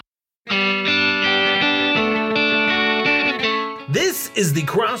is the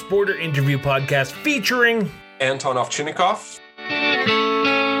Cross Border Interview Podcast featuring Anton Ovchinnikov.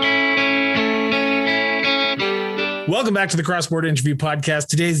 Welcome back to the Cross Border Interview Podcast.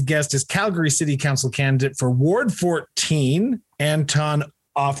 Today's guest is Calgary City Council candidate for Ward 14, Anton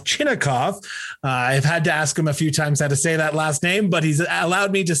Ovchinnikov. I've had to ask him a few times how to say that last name, but he's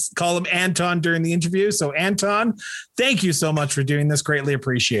allowed me to call him Anton during the interview. So Anton, thank you so much for doing this. Greatly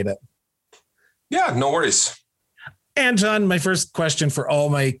appreciate it. Yeah, no worries. Anton, my first question for all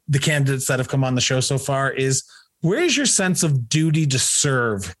the candidates that have come on the show so far is, where does your sense of duty to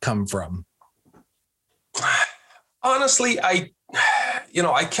serve come from? Honestly, I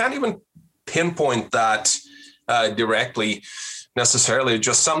can't even pinpoint that directly necessarily.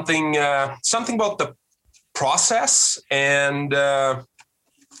 Just something about the process and the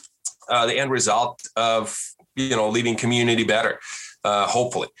end result of leaving community better.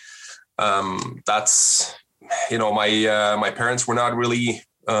 Hopefully, that's my parents were not really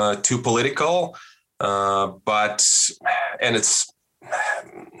too political, but it's.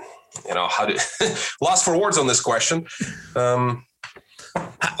 How to lost for words on this question.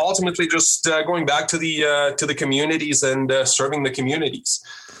 Ultimately, just going back to the communities and serving the communities.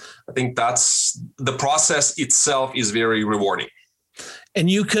 I think that's the process itself is very rewarding. And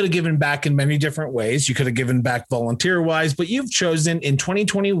you could have given back in many different ways. You could have given back volunteer-wise, but you've chosen in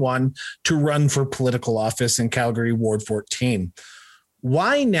 2021 to run for political office in Calgary Ward 14.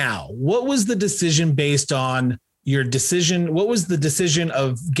 Why now? What was the decision based on? Your decision, what was the decision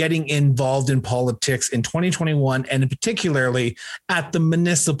of getting involved in politics in 2021 and particularly at the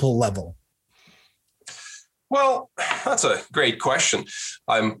municipal level? Well, that's a great question.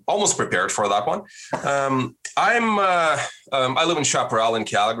 I'm almost prepared for that one. I live in Chaparral in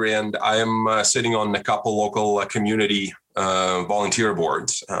Calgary, and I'm sitting on a couple local community volunteer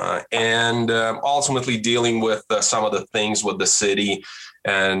boards and ultimately dealing with some of the things with the city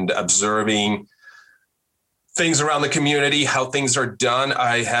and observing things around the community, how things are done.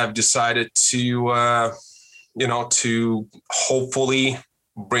 I have decided to hopefully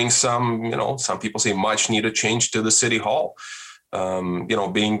bring some people say much needed change to the city hall.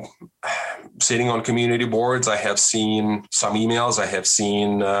 Being sitting on community boards, I have seen some emails, I have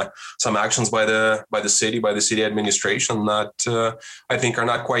seen some actions by the city administration that I think are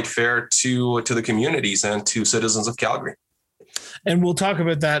not quite fair to the communities and to citizens of Calgary. And we'll talk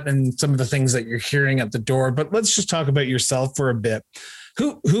about that and some of the things that you're hearing at the door, but let's just talk about yourself for a bit.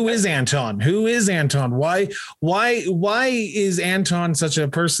 Who is Anton? Who is Anton? Why is Anton such a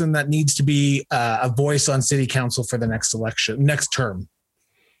person that needs to be a voice on city council for the next term?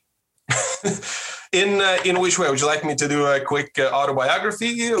 In which way? Would you like me to do a quick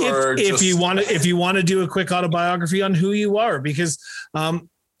autobiography, or if you want to do a quick autobiography on who you are? Because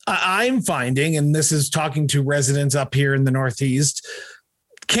I'm finding, and this is talking to residents up here in the Northeast,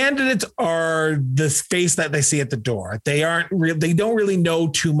 candidates are the face that they see at the door. They don't really know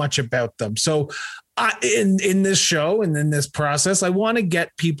too much about them. So in this show and in this process, I want to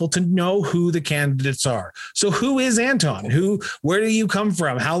get people to know who the candidates are. So who is Anton? Where do you come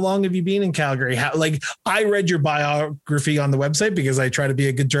from? How long have you been in Calgary? I read your biography on the website because I try to be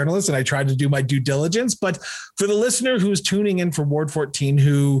a good journalist and I try to do my due diligence. But for the listener who's tuning in for Ward 14,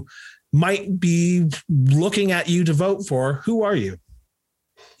 who might be looking at you to vote for, who are you?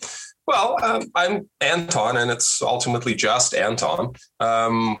 Well, I'm Anton, and it's ultimately just Anton.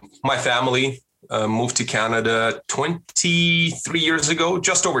 My family moved to Canada 23 years ago,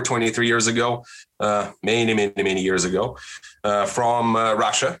 just over 23 years ago, many years ago, from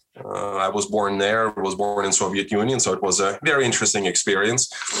Russia. I was born there, was born in Soviet Union, so it was a very interesting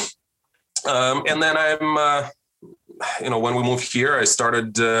experience. And then when we moved here, I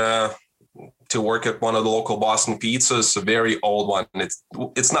started to work at one of the local Boston Pizzas, a very old one.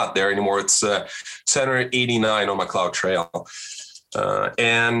 It's not there anymore. It's Center 89 on McLeod Trail.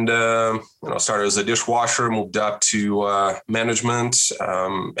 Started as a dishwasher, moved up to management,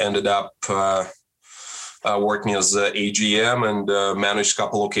 ended up working as a AGM and managed a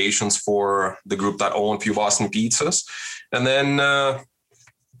couple locations for the group that owned a few Boston Pizzas. And then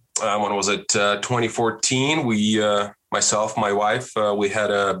when was it, 2014, we, myself, my wife, we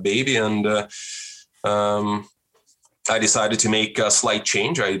had a baby, and I decided to make a slight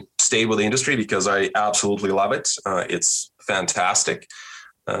change. I stayed with the industry because I absolutely love it. It's fantastic.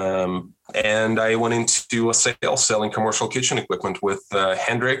 And I went into a sales, selling commercial kitchen equipment with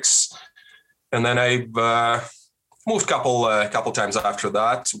Hendrix. And then I moved a couple times after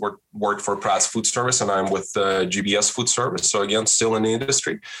that, worked for Pratt's Food Service, and I'm with GBS Food Service. So again, still in the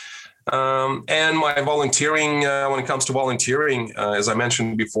industry. And my volunteering, when it comes to volunteering, as I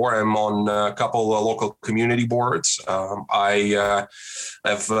mentioned before, I'm on a couple of local community boards. I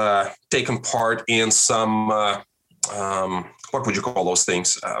have taken part in some, what would you call those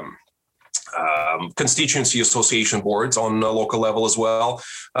things? Constituency association boards on the local level as well.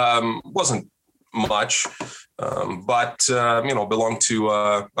 Wasn't much, but belong to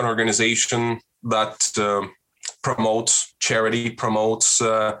an organization that promotes charity, promotes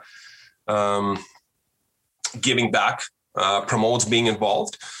giving back, promotes being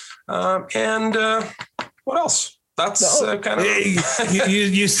involved, and what else? That's kind of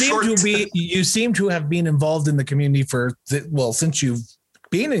you seem to have been involved in the community since you've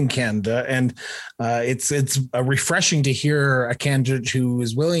been in Canada, and it's refreshing to hear a candidate who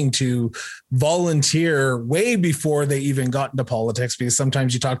is willing to volunteer way before they even got into politics, because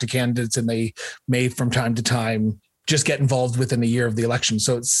sometimes you talk to candidates and they may from time to time just get involved within a year of the election.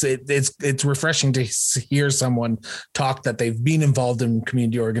 So it's refreshing to hear someone talk that they've been involved in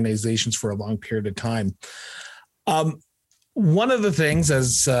community organizations for a long period of time. One of the things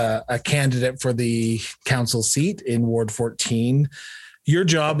as a candidate for the council seat in Ward 14, your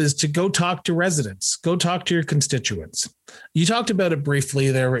job is to go talk to residents, go talk to your constituents. You talked about it briefly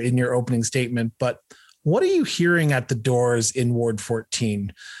there in your opening statement, but what are you hearing at the doors in Ward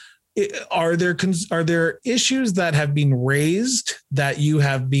 14? Are there issues that have been raised that you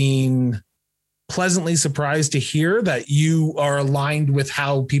have been pleasantly surprised to hear that you are aligned with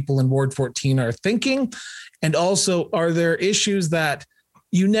how people in Ward 14 are thinking? And also, are there issues that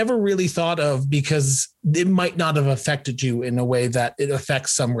you never really thought of because it might not have affected you in a way that it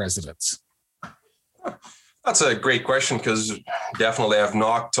affects some residents? That's a great question, because definitely I've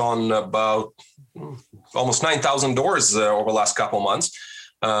knocked on about almost 9,000 doors over the last couple of months.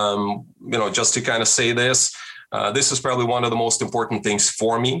 Just to kind of say this is probably one of the most important things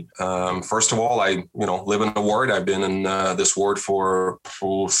for me. First of all, I live in a ward. I've been in this ward for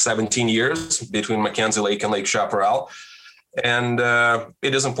 17 years between Mackenzie Lake and Lake Chaparral. And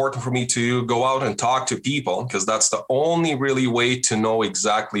it is important for me to go out and talk to people, because that's the only really way to know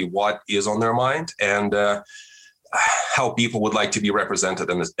exactly what is on their mind and how people would like to be represented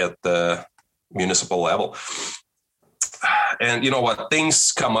at the municipal level. And you know what,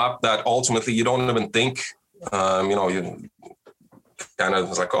 things come up that ultimately you don't even think, you kind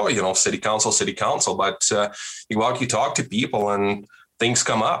of like, city council, but you go out, you talk to people and things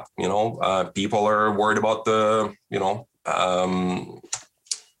come up. People are worried about the,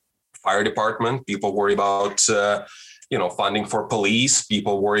 fire department. People worry about, funding for police.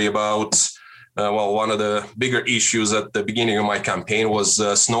 People worry about, one of the bigger issues at the beginning of my campaign was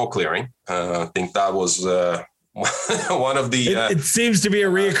snow clearing. I think that was one of the... It seems to be a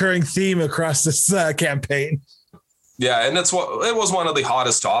reoccurring theme across this campaign. Yeah, and it was one of the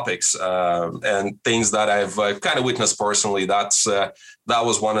hottest topics and things that I've kind of witnessed personally. That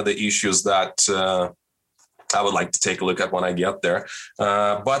was one of the issues that I would like to take a look at when I get there.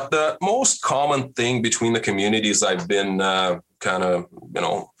 But the most common thing between the communities I've been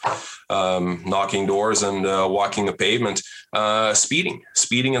knocking doors and walking the pavement, speeding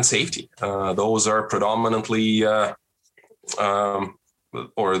and safety. Those are predominantly or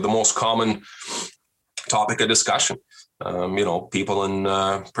the most common topic of discussion. People in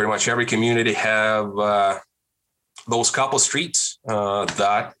pretty much every community have those couple streets.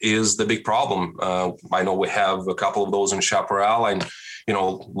 That is the big problem. I know we have a couple of those in Chaparral, and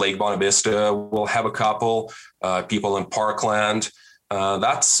Lake Bonavista will have a couple. People in Parkland.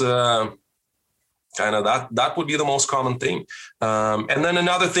 That's kind of that would be the most common thing. And then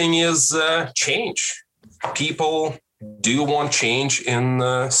another thing is change. People do want change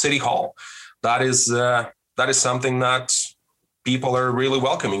in City Hall. That is something that people are really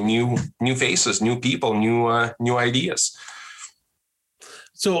welcoming. New faces, new people, new ideas.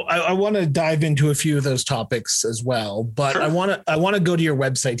 So I want to dive into a few of those topics as well, but sure. I want to go to your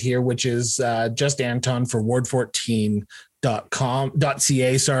website here, which is just Anton for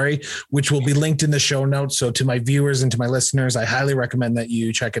ward14.ca, which will be linked in the show notes. So to my viewers and to my listeners, I highly recommend that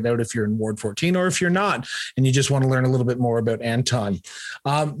you check it out if you're in Ward 14, or if you're not and you just want to learn a little bit more about Anton.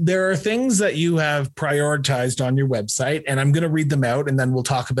 There are things that you have prioritized on your website, and I'm going to read them out and then we'll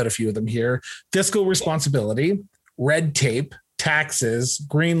talk about a few of them here. Fiscal responsibility, red tape, taxes,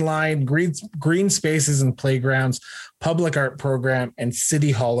 green line, green spaces and playgrounds, public art program, and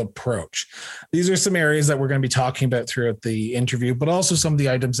City Hall approach. These are some areas that we're going to be talking about throughout the interview, but also some of the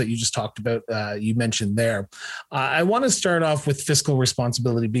items that you just talked about, you mentioned there. I want to start off with fiscal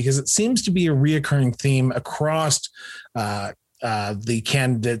responsibility because it seems to be a reoccurring theme across the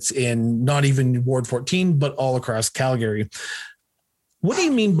candidates in not even Ward 14, but all across Calgary. What do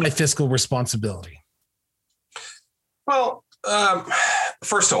you mean by fiscal responsibility? Well,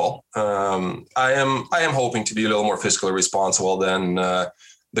 first of all, I am hoping to be a little more fiscally responsible than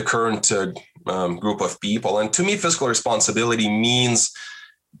the current group of people. And to me, fiscal responsibility means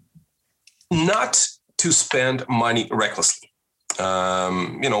not to spend money recklessly.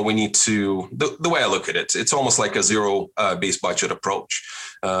 We need to, the way I look at it, it's almost like a zero-based budget approach.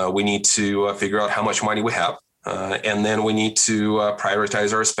 We need to figure out how much money we have, and then we need to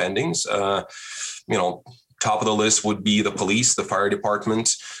prioritize our spendings. Top of the list would be the police, the fire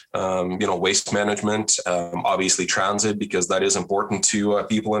department, waste management, obviously transit, because that is important to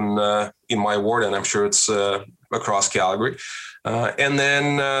people in my ward, and I'm sure it's across Calgary. And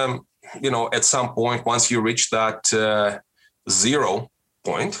then, at some point, once you reach that 0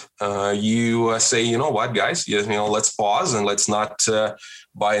 point, you say, you know what, guys, let's pause and let's not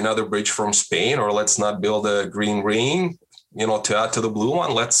buy another bridge from Spain, or let's not build a green ring, to add to the blue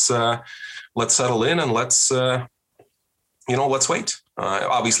one. Let's settle in and let's wait.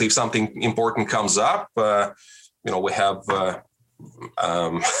 Obviously, if something important comes up, we have,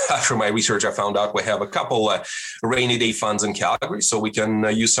 after my research, I found out we have a couple rainy day funds in Calgary, so we can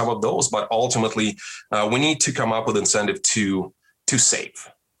use some of those. But ultimately, we need to come up with incentive to save.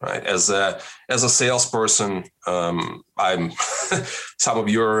 Right. As a salesperson, I'm some of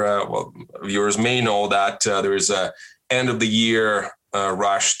your viewers may know that there's a end of the year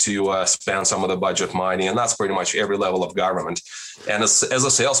rush to spend some of the budget money, and that's pretty much every level of government. And as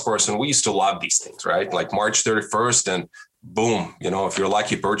a salesperson, we used to love these things, right? Like March 31st, and boom, if you're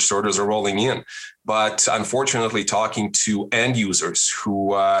lucky, purchase orders are rolling in. But unfortunately, talking to end users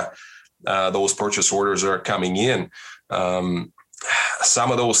who those purchase orders are coming in,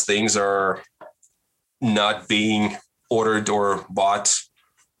 some of those things are not being ordered or bought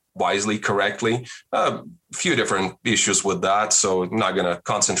wisely, correctly. A few different issues with that, so I'm not going to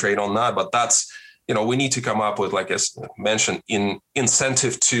concentrate on that. But that's, we need to come up with, like I mentioned,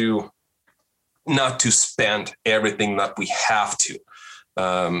 incentive to not to spend everything that we have to.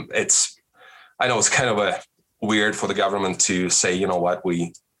 I know it's kind of weird for the government to say,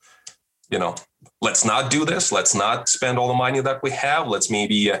 let's not do this. Let's not spend all the money that we have. Let's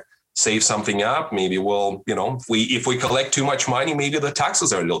maybe save something up. Maybe we'll, if we collect too much money, maybe the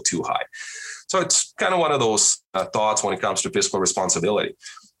taxes are a little too high. So it's kind of one of those thoughts when it comes to fiscal responsibility.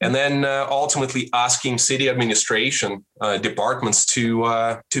 And then ultimately asking city administration departments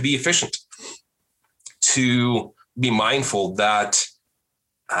to be efficient, to be mindful that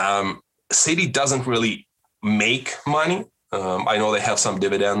city doesn't really make money. I know they have some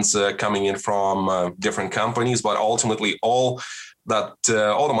dividends coming in from different companies, but ultimately all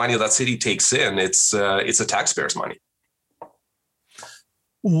the money that city takes in, it's a taxpayer's money.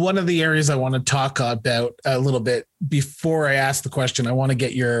 One of the areas I want to talk about a little bit before I ask the question, I want to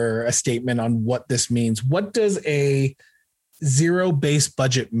get a statement on what this means. What does a zero-based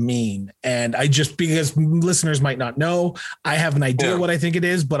budget mean? And because listeners might not know, I have an idea what I think it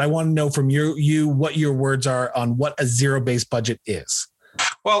is, but I want to know from you what your words are on what a zero-based budget is.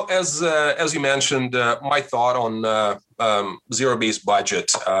 Well, as you mentioned, my thought on zero-based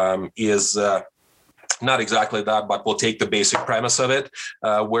budget is not exactly that, but we'll take the basic premise of it,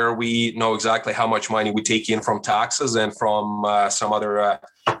 where we know exactly how much money we take in from taxes and from some other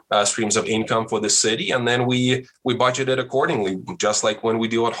streams of income for the city, and then we budget it accordingly, just like when we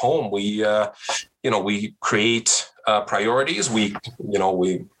do at home. We create priorities.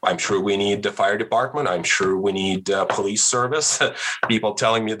 I'm sure we need the fire department. I'm sure we need police service. People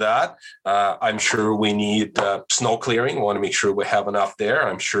telling me that. I'm sure we need snow clearing. We want to make sure we have enough there.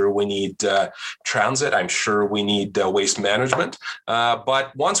 I'm sure we need transit. I'm sure we need waste management.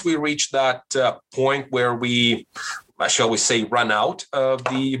 But once we reach that point where we, shall we say, run out of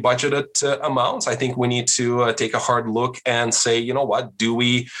the budgeted amounts, I think we need to take a hard look and say, you know what, do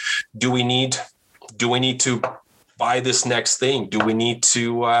we need to buy this next thing? Do we need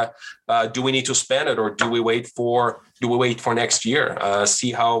to spend it, or do we wait for next year?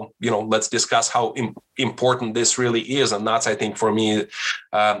 See how, let's discuss how important this really is. And that's, I think, for me,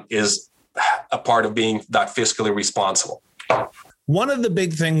 is a part of being that fiscally responsible. One of the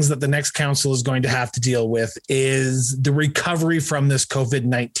big things that the next council is going to have to deal with is the recovery from this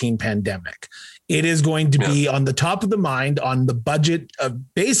COVID-19 pandemic. It is going to be on the top of the mind on the budget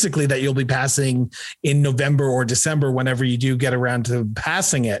basically that you'll be passing in November or December, whenever you do get around to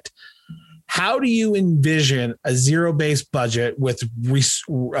passing it. How do you envision a zero-based budget with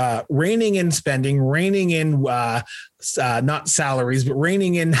reining in spending, reining in not salaries, but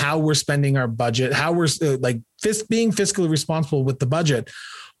reining in how we're spending our budget, how we're being fiscally responsible with the budget,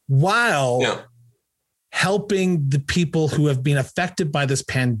 while helping the people who have been affected by this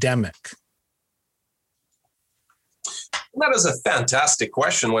pandemic? That is a fantastic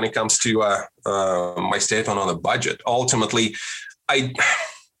question when it comes to my statement on the budget. Ultimately, I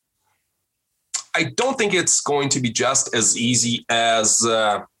don't think it's going to be just as easy as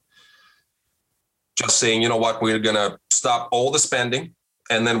just saying, you know what, we're going to stop all the spending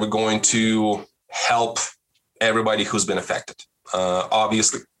and then we're going to help everybody who's been affected.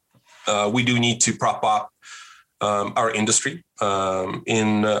 Obviously, we do need to prop up our industry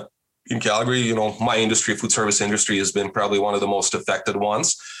in Calgary. You know, my industry, food service industry, has been probably one of the most affected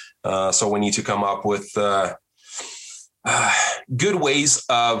ones. So we need to come up with good ways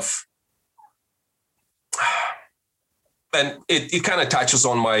of, and it kind of touches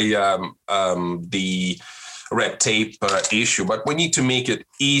on my the red tape issue, but we need to make it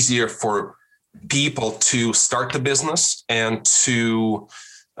easier for people to start the business and to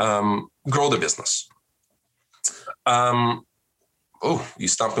grow the business. Oh, you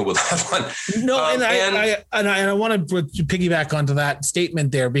stumped me with that one. No, I want to piggyback onto that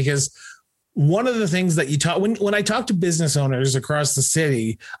statement there, because one of the things that you talk when I talk to business owners across the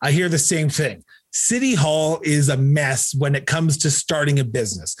city, I hear the same thing. City Hall is a mess when it comes to starting a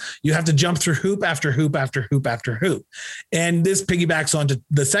business. You have to jump through hoop after hoop after hoop after hoop. And this piggybacks onto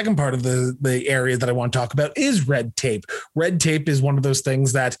the second part of the area that I want to talk about is red tape. Red tape is one of those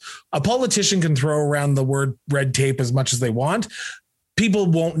things that a politician can throw around the word red tape as much as they want. People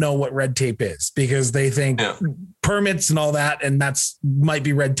won't know what red tape is because they think permits and all that, and that's might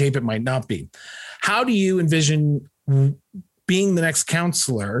be red tape. It might not be. How do you envision being the next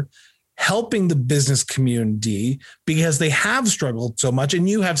councillor helping the business community, because they have struggled so much, and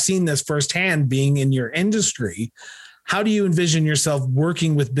you have seen this firsthand being in your industry? How do you envision yourself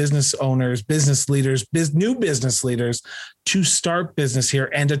working with business owners, business leaders, new business leaders to start business here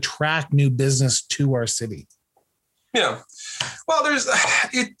and attract new business to our city? Yeah. Well,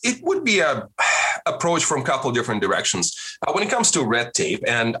 it would be a approach from a couple of different directions. When it comes to red tape,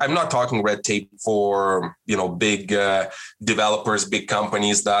 and I'm not talking red tape for, big developers, big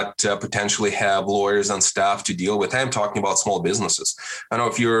companies that potentially have lawyers and staff to deal with. I'm talking about small businesses. I don't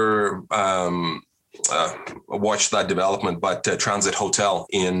know if you're watched that development, but Transit Hotel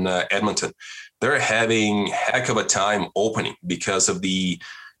in Edmonton, they're having a heck of a time opening because of the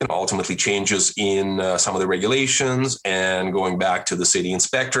ultimately changes in some of the regulations and going back to the city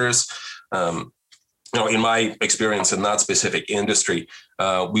inspectors. In my experience in that specific industry,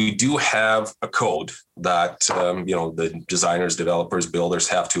 we do have a code that, the designers, developers, builders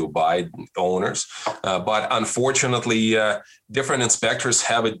have to abide, owners. But unfortunately, different inspectors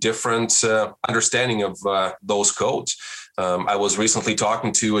have a different understanding of those codes. I was recently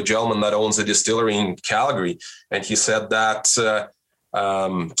talking to a gentleman that owns a distillery in Calgary, and he said that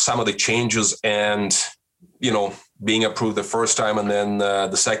some of the changes and, being approved the first time and then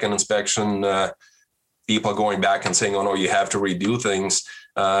the second inspection, people going back and saying, oh, no, you have to redo things.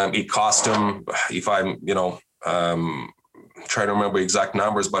 It cost them, if I'm, trying to remember exact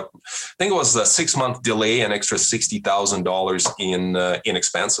numbers, but I think it was a 6-month delay, an extra $60,000 in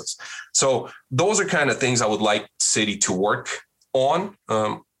expenses. So those are kind of things I would like city to work on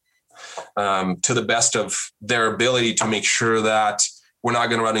to the best of their ability to make sure that we're not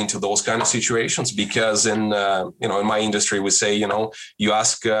going to run into those kind of situations, because in my industry, we say, you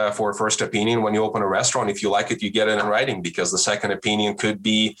ask for a first opinion when you open a restaurant. If you like it, you get it in writing, because the second opinion could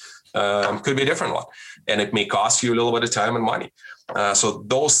be a different one, and it may cost you a little bit of time and money. So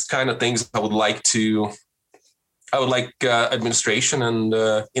those kind of things I would like administration and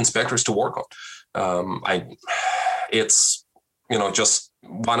inspectors to work on. It's just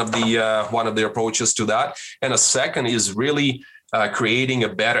one of the approaches to that. And a second is really creating a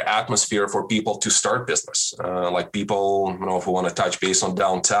better atmosphere for people to start business. Like people, if we want to touch base on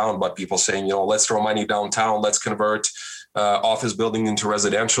downtown, but people saying, let's throw money downtown, let's convert office building into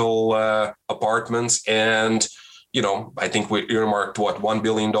residential apartments. And, I think we earmarked $1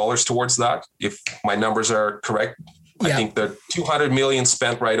 billion towards that, if my numbers are correct. Yeah. I think the $200 million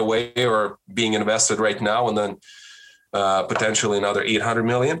spent right away or being invested right now, and then potentially another $800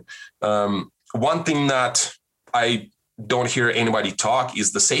 million. One thing that I don't hear anybody talk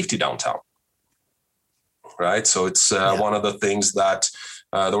is the safety downtown, right? So it's one of the things that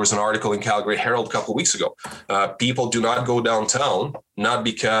there was an article in Calgary Herald a couple of weeks ago. People do not go downtown, not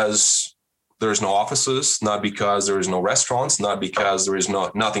because there's no offices, not because there is no restaurants, not because there is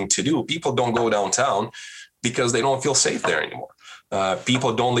nothing to do. People don't go downtown because they don't feel safe there anymore.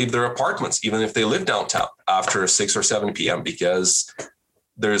 People don't leave their apartments, even if they live downtown, after 6 or 7 p.m. because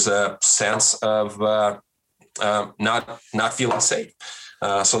there's a sense of not feeling safe.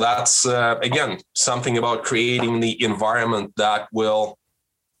 So that's, again, something about creating the environment that will,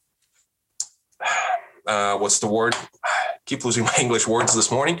 what's the word? Keep losing my English words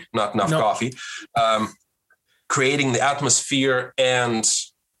this morning, not enough coffee. Creating the atmosphere and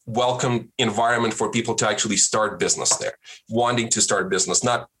welcome environment for people to actually start business there, wanting to start business,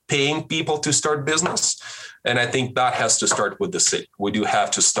 not paying people to start business. And I think that has to start with the city. We do have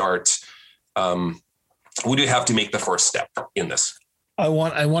to start, we do have to make the first step in this. I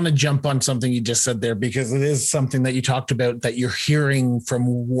want to jump on something you just said there, because it is something that you talked about that you're hearing from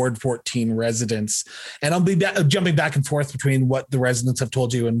Ward 14 residents. And I'll be jumping back and forth between what the residents have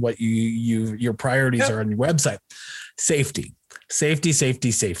told you and what your priorities are on your website. Safety.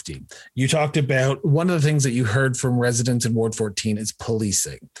 You talked about one of the things that you heard from residents in Ward 14 is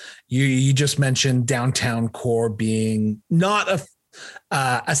policing. You just mentioned downtown core being not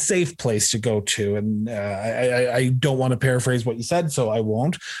a safe place to go to. And I don't want to paraphrase what you said, so I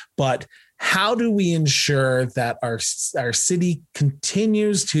won't. But how do we ensure that our city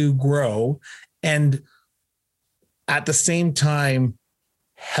continues to grow and at the same time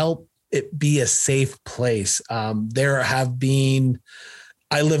help it be a safe place? There have been,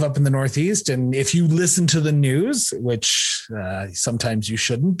 I live up in the Northeast, and if you listen to the news, which sometimes you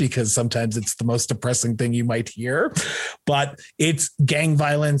shouldn't, because sometimes it's the most depressing thing you might hear, but it's gang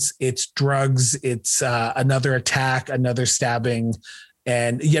violence, it's drugs, it's another attack, another stabbing.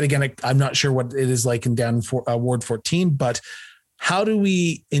 And yet again, I'm not sure what it is like in Ward 14, but how do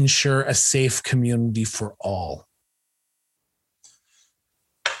we ensure a safe community for all?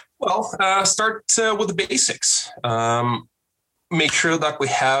 Well, start with the basics. Make sure that we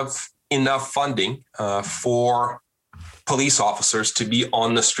have enough funding for police officers to be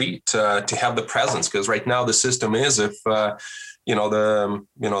on the street, to have the presence. Because right now the system is, if the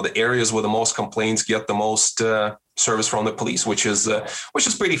areas with the most complaints get the most service from the police, which is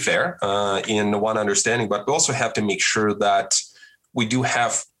pretty fair in one understanding. But we also have to make sure that we do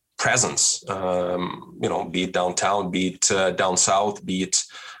have presence. Be it downtown, be it down south, be it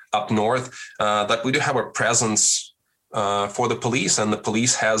up north, that we do have a presence for the police, and the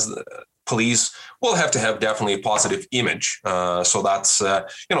police will have to have definitely a positive image. So that's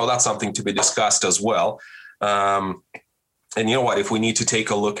something to be discussed as well. And you know what, if we need to take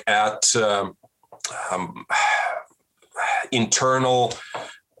a look at internal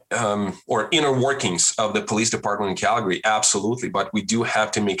or inner workings of the police department in Calgary, absolutely. But we do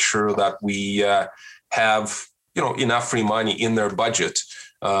have to make sure that we have enough free money in their budget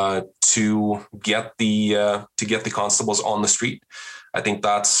to get the constables on the street. I think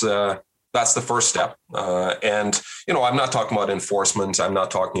that's the first step. And I'm not talking about enforcement. I'm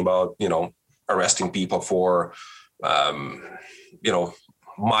not talking about arresting people for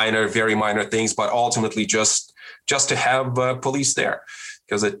very minor things, but ultimately just to have police there,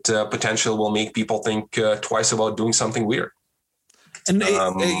 because it potentially will make people think twice about doing something weird. And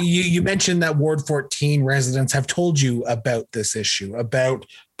you mentioned that Ward 14 residents have told you about this issue, about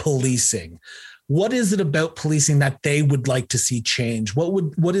policing. What is it about policing that they would like to see change? What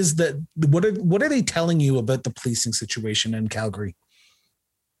are they telling you about the policing situation in Calgary?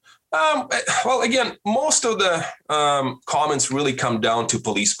 Well, again, most of the comments really come down to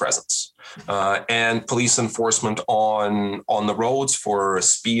police presence and police enforcement on the roads for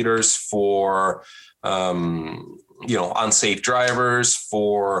speeders, for unsafe drivers,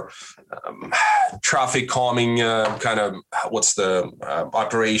 for traffic calming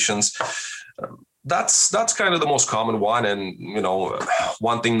operations. That's kind of the most common one. And,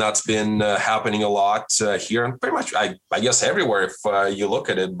 one thing that's been happening a lot here, and pretty much, I guess everywhere, if you look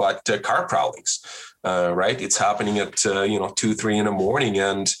at it, but car prowlings, right? It's happening at, 2-3 in the morning.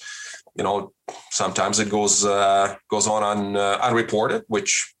 And, sometimes it goes on unreported,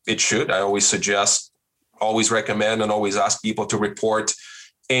 which it should. I always recommend and always ask people to report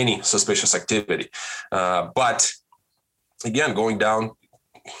any suspicious activity. But again, going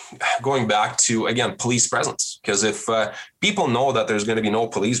back to, again, police presence, because if people know that there's going to be no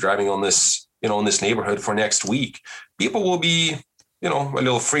police driving on this, in this neighborhood for next week, people will be, a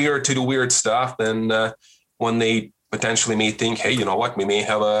little freer to do weird stuff than when they potentially may think, hey, you know what, we may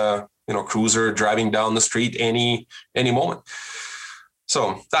have a, cruiser driving down the street any moment.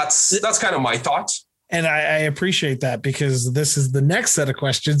 So that's kind of my thoughts. And I appreciate that, because this is the next set of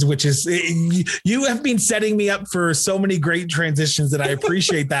questions, which is, you have been setting me up for so many great transitions, and I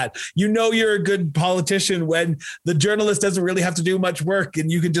appreciate that. You're a good politician when the journalist doesn't really have to do much work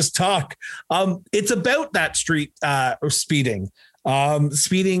and you can just talk. It's about that street speeding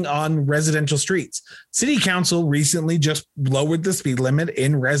on residential streets. City Council recently just lowered the speed limit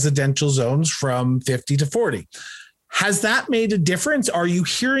in residential zones from 50 to 40. Has that made a difference? Are you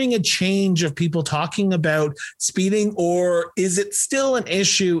hearing a change of people talking about speeding, or is it still an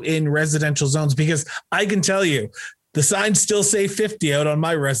issue in residential zones? Because I can tell you, the signs still say 50 out on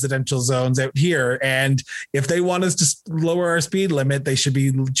my residential zones out here. And if they want us to lower our speed limit, they should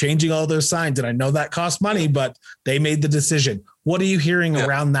be changing all those signs. And I know that costs money, but they made the decision. What are you hearing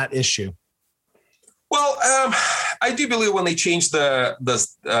around that issue? Well, I do believe when they changed the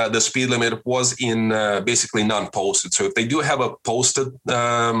speed limit, it was in basically non-posted. So if they do have a posted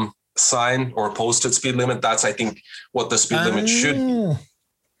sign or posted speed limit, that's, I think, what the speed limit should be.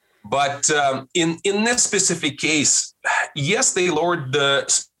 But in this specific case, yes, they lowered the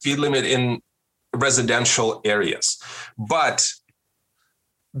speed limit in residential areas, but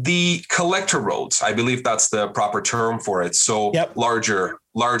the collector roads, I believe that's the proper term for it. So larger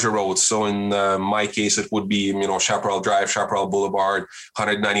roads. So in my case, it would be, Chaparral Drive, Chaparral Boulevard,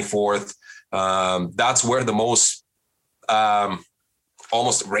 194th. That's where the most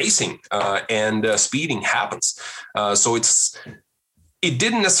almost racing and speeding happens. So it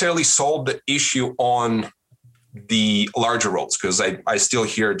didn't necessarily solve the issue on the larger roads, because I still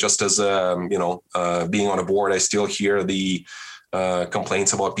hear, just as being on a board, I still hear the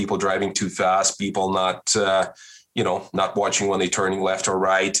complaints about people driving too fast, people not watching when they're turning left or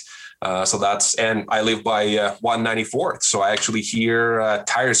right. And I live by 194th, so I actually hear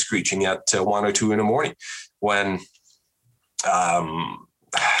tires screeching at 1 or 2 in the morning when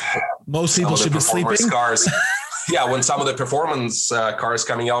most people should be sleeping. Cars. Yeah, when some of the performance cars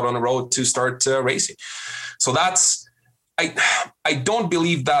coming out on the road to start racing. So I don't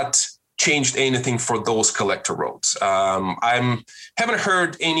believe that changed anything for those collector roads. I haven't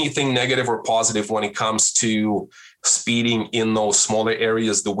heard anything negative or positive when it comes to speeding in those smaller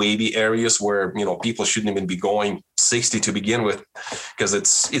areas, the wavy areas where, people shouldn't even be going 60 to begin with, because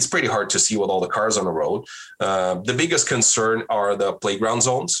it's pretty hard to see with all the cars on the road. The biggest concern are the playground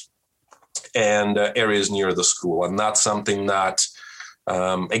zones and areas near the school. And that's something that,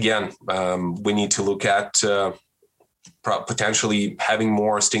 we need to look at potentially having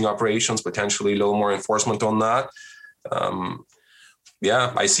more sting operations, potentially a little more enforcement on that.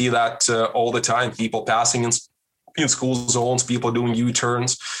 I see that all the time. People passing in school zones, people doing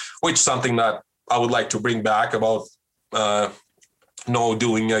U-turns, which is something that I would like to bring back about no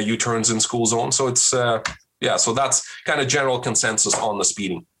doing U-turns in school zones. So it's, so that's kind of general consensus on the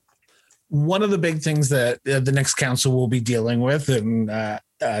speeding. One of the big things that the next council will be dealing with, and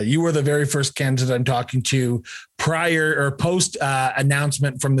you were the very first candidate I'm talking to prior or post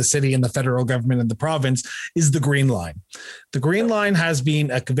announcement from the city and the federal government and the province, is the Green Line. The Green Line has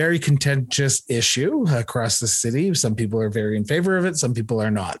been a very contentious issue across the city. Some people are very in favor of it. Some people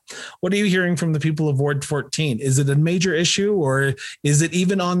are not. What are you hearing from the people of Ward 14? Is it a major issue, or is it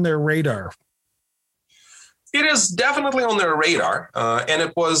even on their radar? It is definitely on their radar. And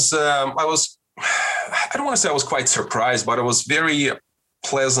it was, I don't want to say I was quite surprised, but I was very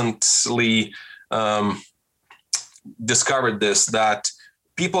pleasantly discovered that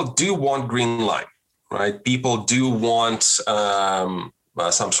people do want Green Line, right? People do want some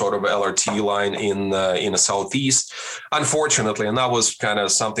sort of LRT line in the southeast, unfortunately. And that was kind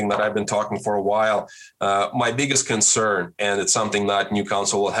of something that I've been talking for a while. My biggest concern, and it's something that new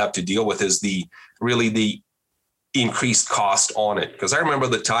council will have to deal with, is the increased cost on it. Because I remember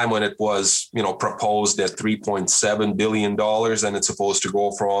the time when it was, proposed at $3.7 billion, and it's supposed to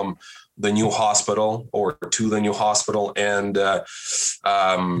go from the new hospital or to the new hospital. And, if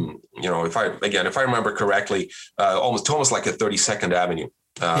I remember correctly, almost like a 32nd Avenue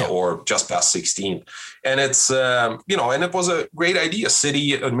or just past 16th. And it's, and it was a great idea.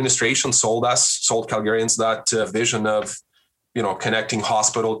 City administration sold Calgarians that vision of, connecting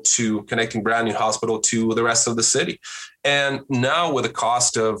brand new hospital to the rest of the city. And now with the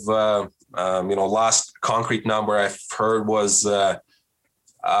cost of, last concrete number I've heard was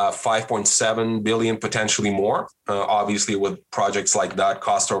 5.7 billion, potentially more. Obviously with projects like that,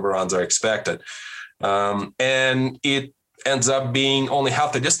 cost overruns are expected. And it ends up being only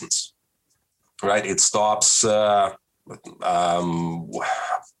half the distance, right? It stops,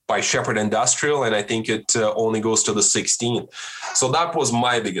 by Shepherd Industrial, and I think it only goes to the 16th. So that was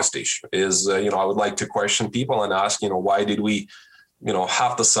my biggest issue is, I would like to question people and ask, why did we,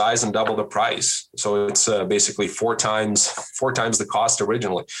 half the size and double the price? So it's basically four times the cost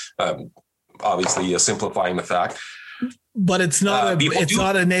originally, obviously simplifying the fact. But it's not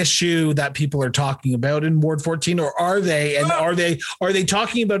not an issue that people are talking about in Ward 14, or are they? And are they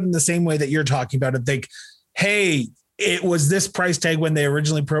talking about it in the same way that you're talking about it? Think, hey, it was this price tag when they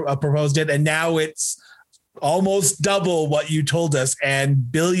originally proposed it, and now it's almost double what you told us,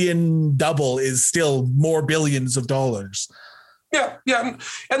 and billion double is still more billions of dollars. Yeah,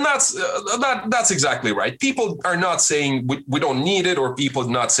 and that's exactly right. People are not saying we don't need it, or people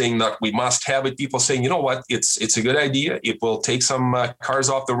not saying that we must have it. People saying, you know what, it's a good idea. It will take some cars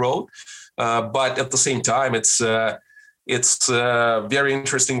off the road, but at the same time, it's a very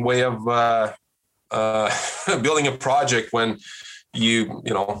interesting way of building a project. When you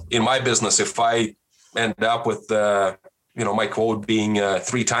know, in my business, if I end up with my quote being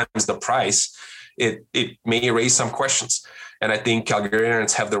 3 times the price, it may raise some questions. And I think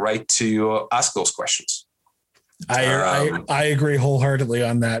Calgarians have the right to ask those questions. I agree wholeheartedly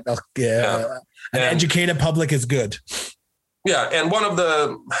on that. An educated public is good. Yeah, and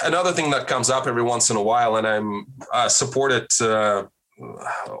another thing that comes up every once in a while, and I'm support it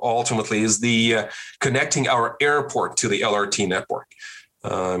ultimately, is the connecting our airport to the LRT network,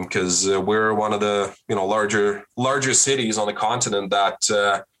 because we're one of the larger cities on the continent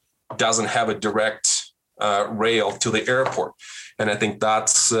that doesn't have a direct rail to the airport, and I think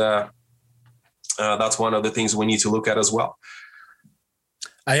that's one of the things we need to look at as well.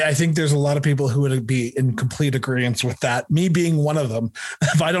 I think there's a lot of people who would be in complete agreement with that. Me being one of them.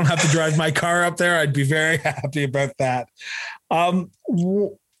 If I don't have to drive my car up there, I'd be very happy about that.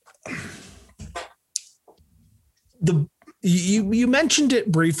 You mentioned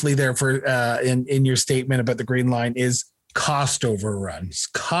it briefly there for in your statement about the Green Line is cost overruns.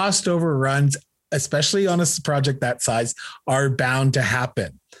 Cost overruns, especially on a project that size, are bound to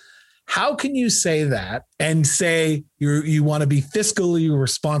happen. How can you say that and say you want to be fiscally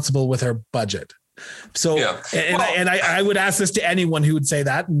responsible with our budget? So, I would ask this to anyone who would say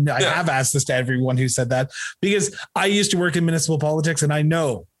that. And I have asked this to everyone who said that, because I used to work in municipal politics, and I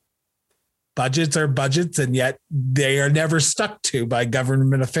know budgets are budgets, and yet they are never stuck to by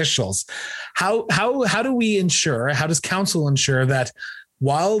government officials. How do we ensure, how does council ensure that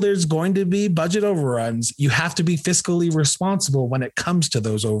while there's going to be budget overruns, you have to be fiscally responsible when it comes to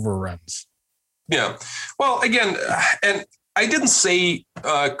those overruns? Yeah. Well, again, and I didn't say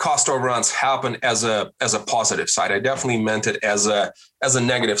cost overruns happen as a positive side. I definitely meant it as a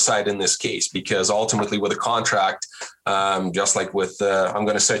negative side in this case, because ultimately with a contract, just like with I'm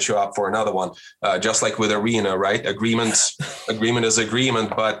going to set you up for another one, just like with Arena, right? Agreement is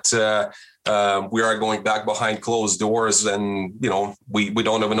agreement, but we are going back behind closed doors, and we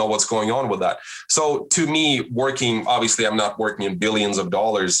don't even know what's going on with that. So to me, obviously I'm not working in billions of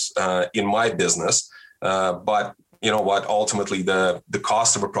dollars in my business, but you know what, ultimately the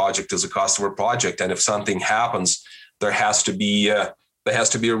cost of a project is a cost of a project, and if something happens, there has to be a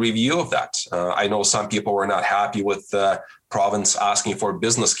review of that. I know some people were not happy with the province asking for a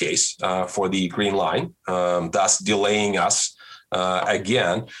business case for the Green Line, thus delaying us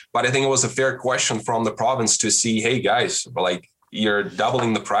again. But I think it was a fair question from the province to see, hey guys, like, you're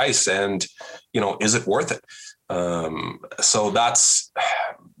doubling the price, and is it worth it? So that's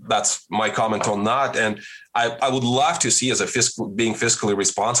my comment on that. And I would love to see, as being fiscally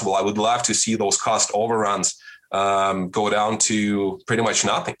responsible, I would love to see those cost overruns go down to pretty much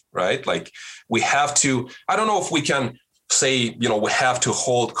nothing, right? Like, we have to, I don't know if we can say, we have to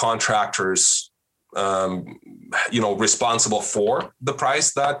hold contractors responsible for the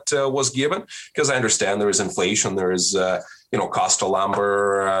price that was given, because I understand there is inflation, there is cost of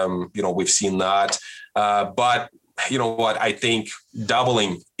lumber, we've seen that, but you know what, I think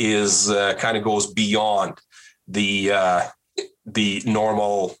doubling is kind of goes beyond the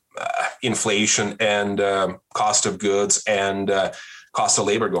normal inflation and cost of goods and cost of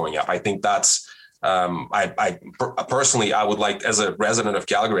labor going up. I think that's I personally, I would like, as a resident of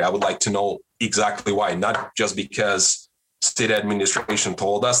Calgary, I would like to know exactly why, not just because state administration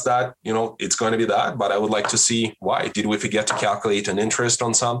told us that, it's going to be that, but I would like to see why. Did we forget to calculate an interest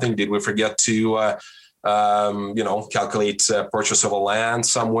on something? Did we forget to, calculate purchase of a land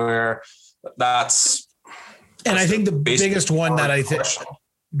somewhere? And I think the biggest one that I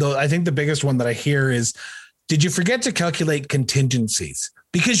think the biggest one that I hear is, did you forget to calculate contingencies?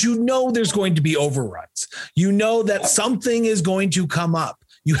 Because there's going to be overruns. That something is going to come up.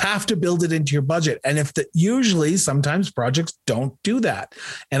 You have to build it into your budget. And usually sometimes projects don't do that.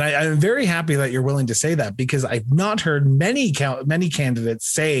 And I'm very happy that you're willing to say that, because I've not heard many candidates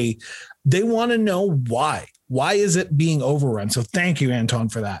say they want to know why. Why is it being overrun? So thank you, Anton,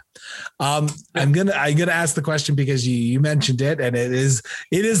 for that. I'm gonna ask the question because you mentioned it, and it is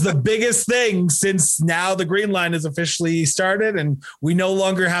the biggest thing since now the Green Line is officially started, and we no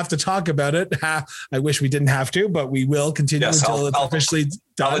longer have to talk about it. I wish we didn't have to, but we will continue until it's officially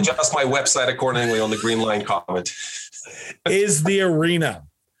done. I'll adjust my website accordingly on the Green Line comment. Is the Arena.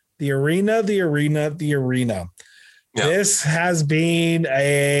 The arena. Yeah. This has been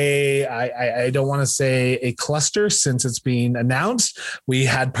I don't want to say a cluster since it's been announced. We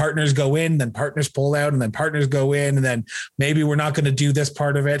had partners go in, then partners pull out, and then partners go in, and then maybe we're not going to do this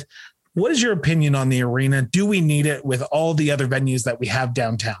part of it. What is your opinion on the arena? Do we need it with all the other venues that we have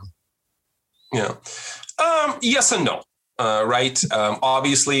downtown? Yeah. Yes and no. Right.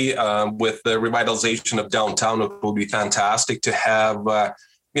 Obviously, with the revitalization of downtown, it will be fantastic to have,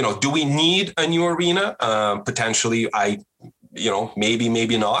 do we need a new arena? Potentially,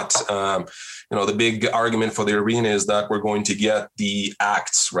 maybe not. The big argument for the arena is that we're going to get the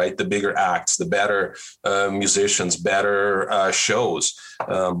acts, right? The bigger acts, the better musicians, better shows.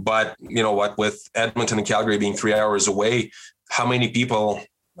 But you know what, with Edmonton and Calgary being 3 hours away, how many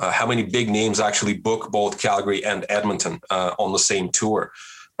big names actually book both Calgary and Edmonton on the same tour,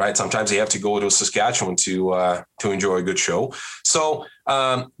 right? Sometimes you have to go to Saskatchewan to enjoy a good show. So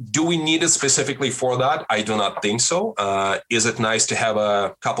do we need it specifically for that? I do not think so. Is it nice to have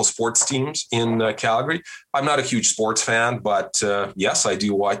a couple sports teams in Calgary? I'm not a huge sports fan, but yes, I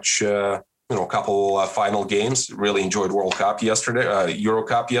do watch a couple final games. Really enjoyed World Cup yesterday, Euro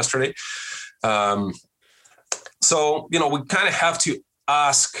Cup yesterday. So, we kind of have to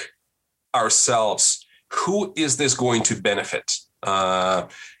ask ourselves, who is this going to benefit?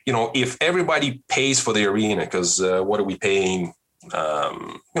 If everybody pays for the arena, because what are we paying?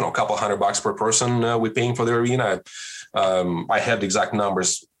 A couple $100 per person we're paying for the arena. I have the exact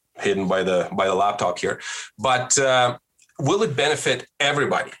numbers hidden by the laptop here, but will it benefit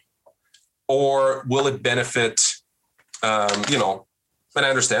everybody, or will it benefit? And I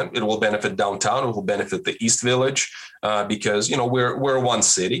understand it will benefit downtown. It will benefit the East Village because we're one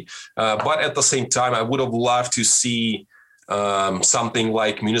city. But at the same time, I would have loved to see something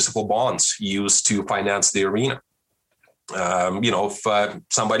like municipal bonds used to finance the arena. If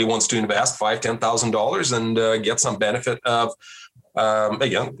somebody wants to invest $5,000-$10,000 and get some benefit of,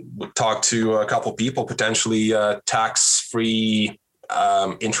 again, talk to a couple people, potentially tax-free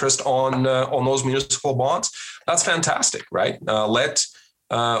interest on those municipal bonds. That's fantastic, right? Let's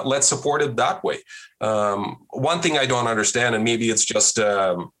support it that way. One thing I don't understand, and maybe it's just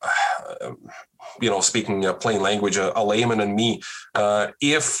speaking plain language, a layman and me,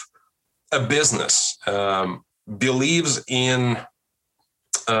 if a business believes in,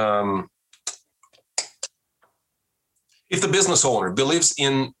 if the business owner believes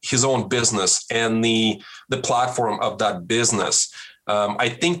in his own business and the platform of that business, I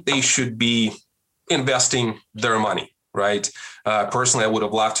think they should be investing their money, right? Personally, I would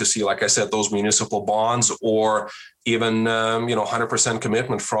have loved to see, like I said, those municipal bonds, or even 100%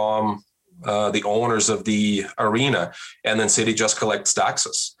 commitment from the owners of the arena, and then city just collects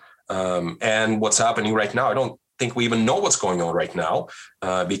taxes. And what's happening right now, I don't think we even know what's going on right now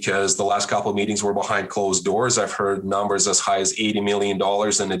because the last couple of meetings were behind closed doors. I've heard numbers as high as $80 million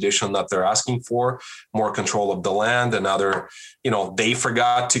in addition that they're asking for, more control of the land. Another, they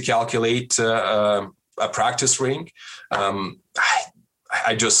forgot to calculate a practice rink. I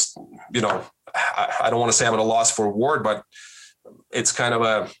just, I don't want to say I'm at a loss for a word, but it's kind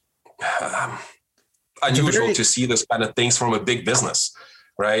of unusual to see this kind of things from a big business,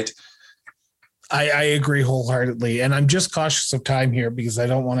 right? I agree wholeheartedly. And I'm just cautious of time here because I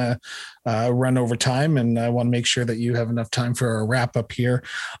don't want to run over time, and I want to make sure that you have enough time for a wrap up here.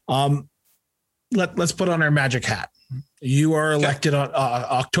 Let's put on our magic hat. You are elected on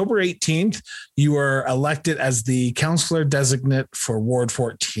October 18th. You are elected as the councillor designate for Ward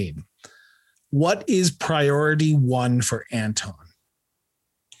 14. What is priority one for Anton?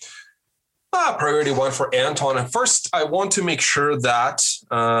 Priority one for Anton. And first, I want to make sure that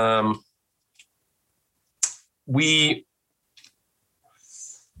it's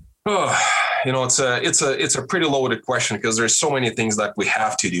a pretty loaded question because there's so many things that we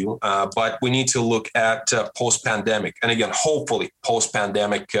have to do, but we need to look at post-pandemic, and again, hopefully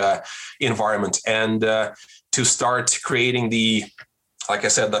post-pandemic environment, and to start creating like I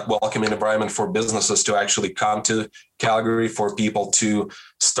said, that welcoming environment for businesses to actually come to Calgary, for people to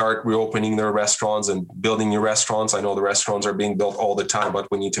start reopening their restaurants and building new restaurants. I know the restaurants are being built all the time, but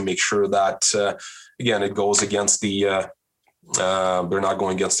we need to make sure that, again, it goes against they're not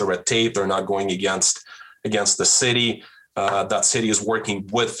going against the red tape. They're not going against the city. That city is working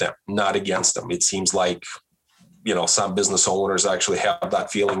with them, not against them. It seems like, some business owners actually have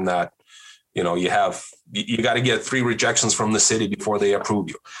that feeling that, you got to get 3 rejections from the city before they approve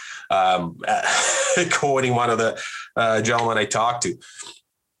you. Quoting one of the gentlemen I talked to.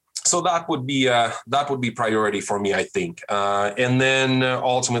 So that would be priority for me, I think. And then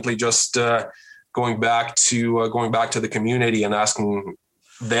ultimately just going back to the community and asking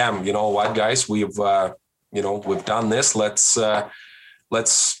them, you know what, guys, we've done this. Let's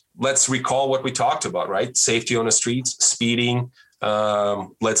recall what we talked about, right? Safety on the streets, speeding.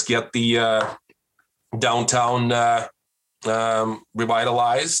 Let's get the downtown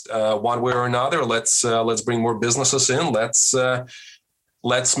revitalized one way or another. Let's bring more businesses in.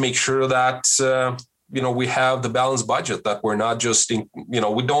 Let's make sure that we have the balanced budget, that we're not just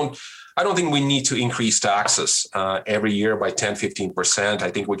I don't think we need to increase taxes every year by 10-15%. I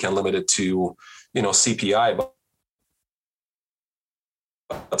think we can limit it to CPI, but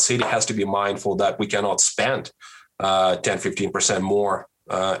city has to be mindful that we cannot spend 10-15% more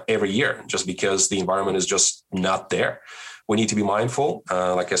every year just because the environment is just not there. We need to be mindful.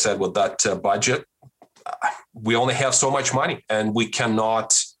 Like I said, with that budget, we only have so much money and we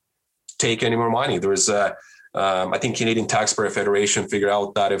cannot take any more money. There's I think Canadian Taxpayer Federation figured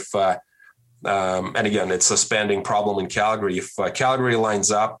out that if, and again, it's a spending problem in Calgary. If Calgary lines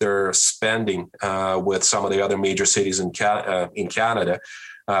up their spending with some of the other major cities in Canada,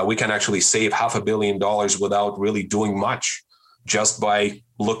 we can actually save $500 million without really doing much, just by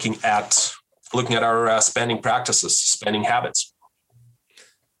looking at our spending practices, spending habits.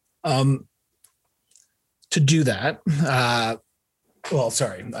 To do that, I'm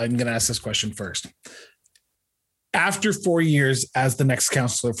going to ask this question first. After 4 years as the next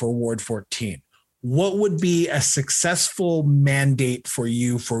councillor for Ward 14, what would be a successful mandate for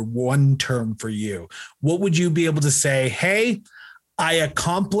you for one term for you? What would you be able to say, hey, I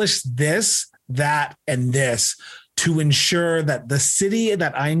accomplished this, that, and this to ensure that the city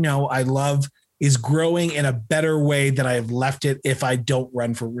that I know I love is growing in a better way than I have left it if I don't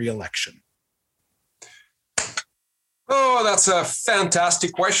run for re-election? Oh, that's a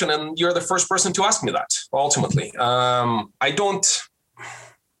fantastic question. And you're the first person to ask me that, ultimately.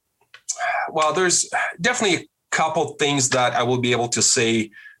 There's definitely a couple things that I will be able to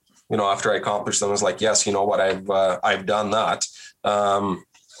say, after I accomplish them. Is like, yes, you know what, I've done that.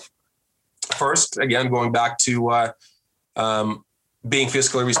 First, again, going back to being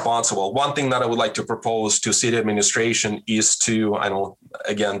fiscally responsible. One thing that I would like to propose to city administration is to,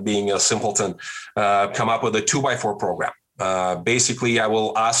 being a simpleton, come up with a 2x4 program. Basically, I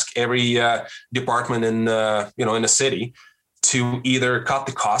will ask every department in the city to either cut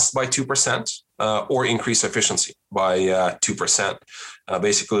the cost by 2% or increase efficiency by 2%.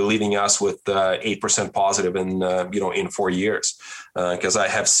 Basically, leaving us with 8% positive in 4 years. Because I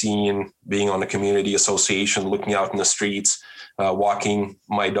have seen, being on the community association, looking out in the streets, walking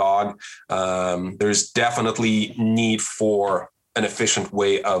my dog, there's definitely need for an efficient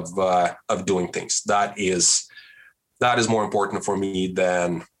way of doing things. That is more important for me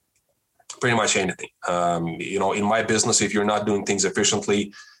than pretty much anything. In my business, if you're not doing things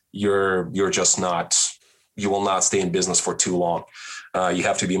efficiently, you will not stay in business for too long. You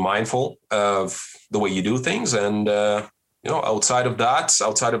have to be mindful of the way you do things. And, outside of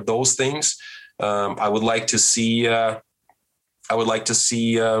those things, I would like to see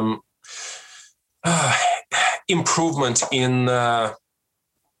improvement in the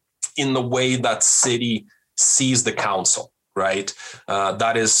way that city sees the council, right?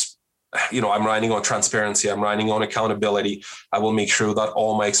 That is, I'm running on transparency. I'm running on accountability. I will make sure that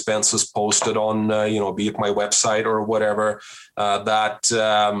all my expenses posted on, be it my website or whatever,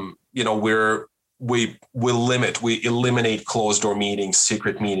 we eliminate closed door meetings,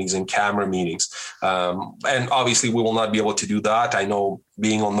 secret meetings, and camera meetings. And obviously we will not be able to do that. I know,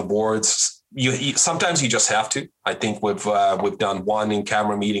 being on the boards, sometimes you just have to. I think we've done one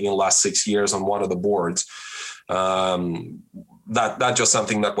in-camera meeting in the last 6 years on one of the boards. That's just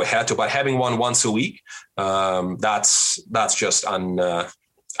something that we had to. But having one once a week, that's just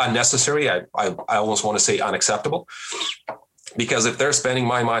unnecessary. I almost want to say unacceptable. Because if they're spending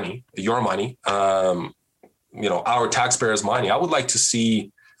my money, your money, our taxpayers' money, I would like to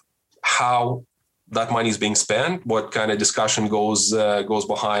see how that money is being spent, what kind of discussion goes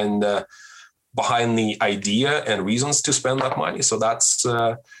behind the idea and reasons to spend that money. So that's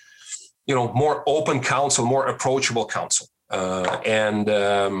more open council, more approachable council, and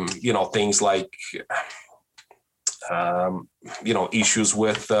things like issues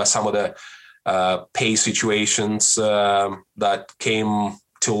with some of the pay situations that came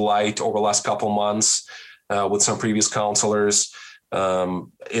to light over the last couple of months with some previous councillors.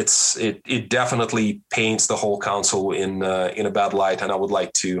 It definitely paints the whole council in a bad light, and I would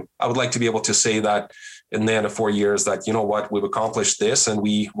like to be able to say that in the end of 4 years that, we've accomplished this and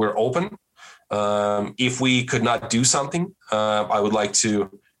we're open. If we could not do something, I would like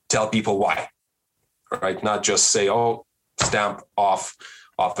to tell people why, right? Not just say, oh, stamp off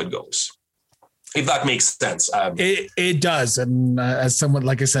it goes. if that makes sense. It does. And as someone,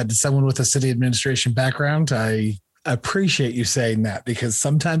 like I said, as someone with a city administration background, I appreciate you saying that, because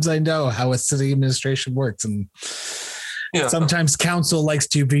sometimes I know how a city administration works, and sometimes council likes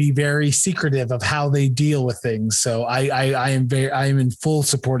to be very secretive of how they deal with things. So I am in full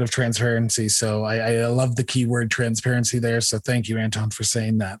support of transparency. So I love the keyword transparency there. So thank you, Anton, for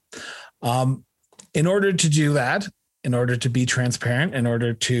saying that. In order to do that, in order to be transparent, in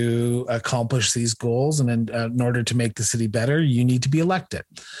order to accomplish these goals, and in order to make the city better, you need to be elected.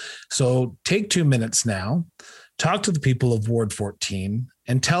 So take 2 minutes now, talk to the people of Ward 14,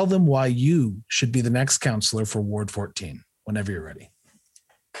 and tell them why you should be the next councillor for Ward 14, whenever you're ready.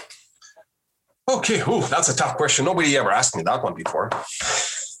 Okay, that's a tough question. Nobody ever asked me that one before.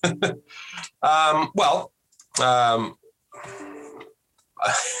 Can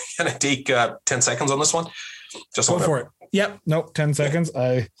I take 10 seconds on this one? Just go for it. Yep. Nope. 10 seconds.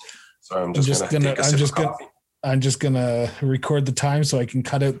 Sorry, I'm just gonna record the time so I can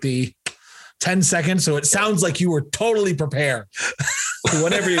cut out the 10 seconds. So it sounds like you were totally prepared.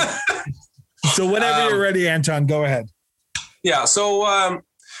 Whenever you're ready, Anton, go ahead. Yeah. So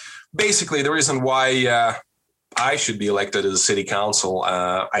basically the reason why I should be elected as a city council,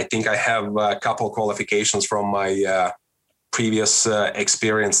 I think I have a couple of qualifications from my previous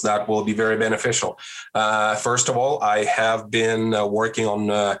experience that will be very beneficial. First of all, I have been working on,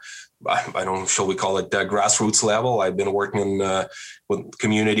 shall we call it grassroots level? I've been working with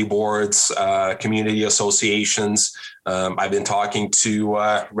community boards, community associations. I've been talking to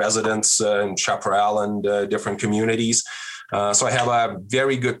residents in Chaparral and different communities. So I have a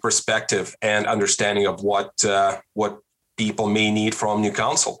very good perspective and understanding of what people may need from new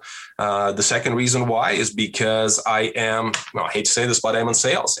council. The second reason why is because I hate to say this, but I'm in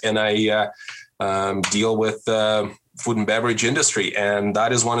sales, and I deal with food and beverage industry. And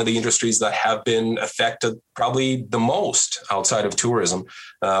that is one of the industries that have been affected probably the most outside of tourism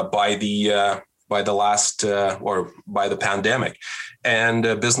by the pandemic. And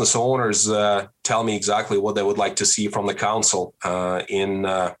business owners tell me exactly what they would like to see from the council in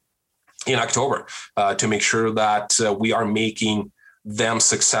October to make sure that we are making them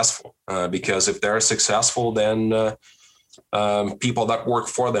successful. Because if they're successful, then people that work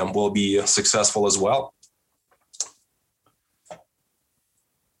for them will be successful as well.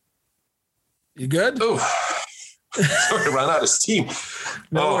 You good? Oh, sorry to run out of steam.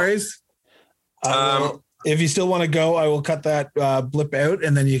 No worries. If you still want to go, I will cut that blip out,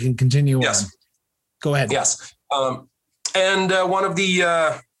 and then you can continue on. Go ahead. Yes. And one of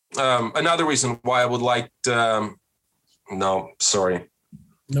the another reason why I would like no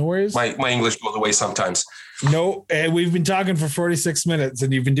worries. My English goes away sometimes. No, we've been talking for 46 minutes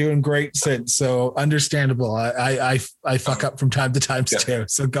and you've been doing great since. So understandable. I fuck up from time to time too.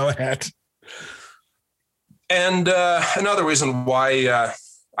 So go ahead. And another reason why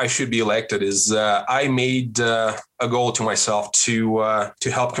I should be elected is I made a goal to myself to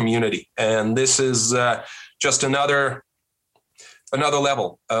help community. And this is just another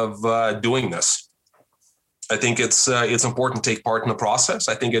level of doing this. I think it's important to take part in the process.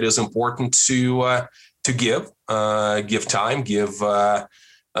 I think it is important to give time, give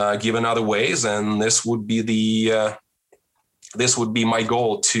in other ways, and this would be my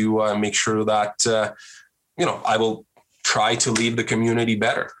goal to make sure that I will try to leave the community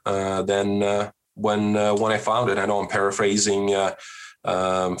better than when I found it. I know I'm paraphrasing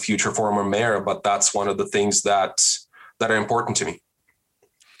future former mayor, but that's one of the things that are important to me.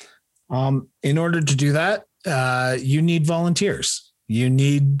 In order to do that, you need volunteers. You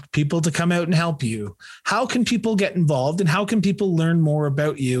need people to come out and help you. How can people get involved, and how can people learn more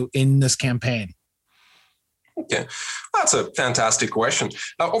about you in this campaign? Okay, that's a fantastic question.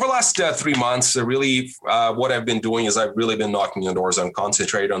 Over the last 3 months, really, what I've been doing is I've really been knocking on doors and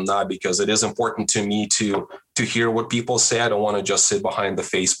concentrating on that, because it is important to me to hear what people say. I don't want to just sit behind the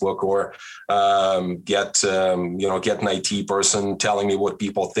Facebook or get an IT person telling me what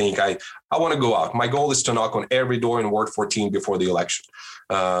people think. I want to go out. My goal is to knock on every door in Ward 14 before the election.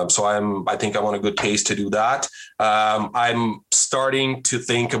 So I think I'm on a good pace to do that. I'm starting to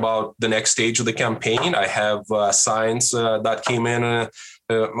think about the next stage of the campaign. I have signs that came in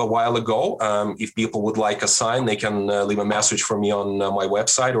a while ago. If people would like a sign, they can leave a message for me on my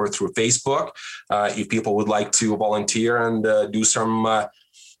website or through Facebook. If people would like to volunteer and do some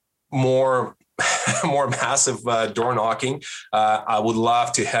more massive door knocking, I would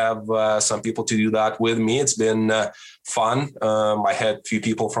love to have some people to do that with me. It's been fun. I had a few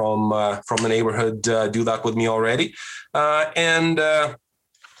people from the neighborhood do that with me already. And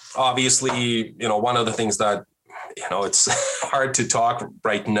obviously, one of the things that it's hard to talk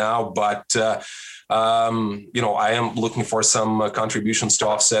right now, but I am looking for some contributions to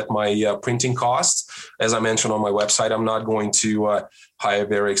offset my printing costs. As I mentioned on my website, I'm not going to hire a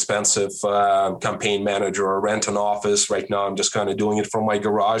very expensive campaign manager or rent an office. Right now, I'm just kind of doing it from my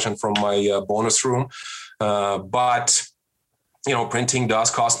garage and from my bonus room. But printing does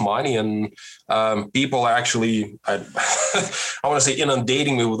cost money, and people are actually, I want to say,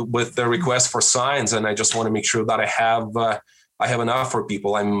 inundating me with the requests for signs. And I just want to make sure that I have enough for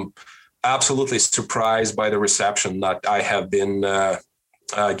people. I'm absolutely surprised by the reception that I have been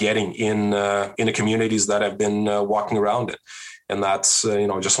getting in the communities that I've been walking around in. And that's,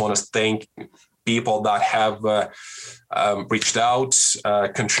 just want to thank people that have reached out,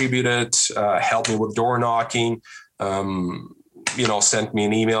 contributed, helped me with door knocking, sent me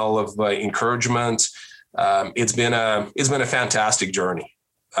an email of encouragement. It's been a fantastic journey.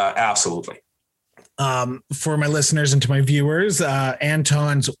 Absolutely. For my listeners and to my viewers,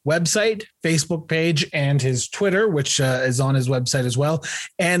 Anton's website, Facebook page, and his Twitter, which is on his website as well,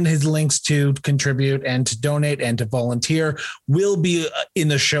 and his links to contribute and to donate and to volunteer will be in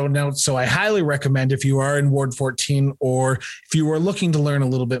the show notes. So I highly recommend, if you are in Ward 14 or if you are looking to learn a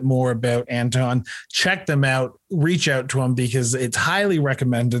little bit more about Anton, check them out, reach out to him, because it's highly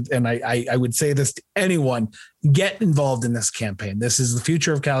recommended. And I would say this to anyone: get involved in this campaign. This is the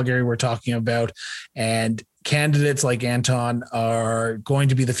future of Calgary we're talking about. And candidates like Anton are going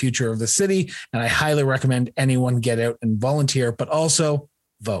to be the future of the city. And I highly recommend anyone get out and volunteer, but also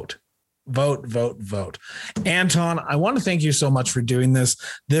vote. Vote, vote, vote. Anton, I want to thank you so much for doing this.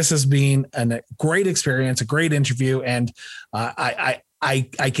 This has been a great experience, a great interview. And I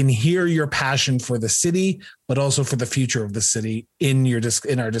can hear your passion for the city, but also for the future of the city in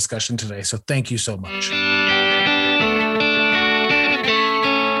our discussion today. So thank you so much.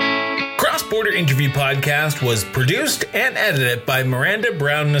 Cross Border Interview Podcast was produced and edited by Miranda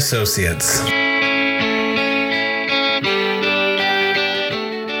Brown & Associates.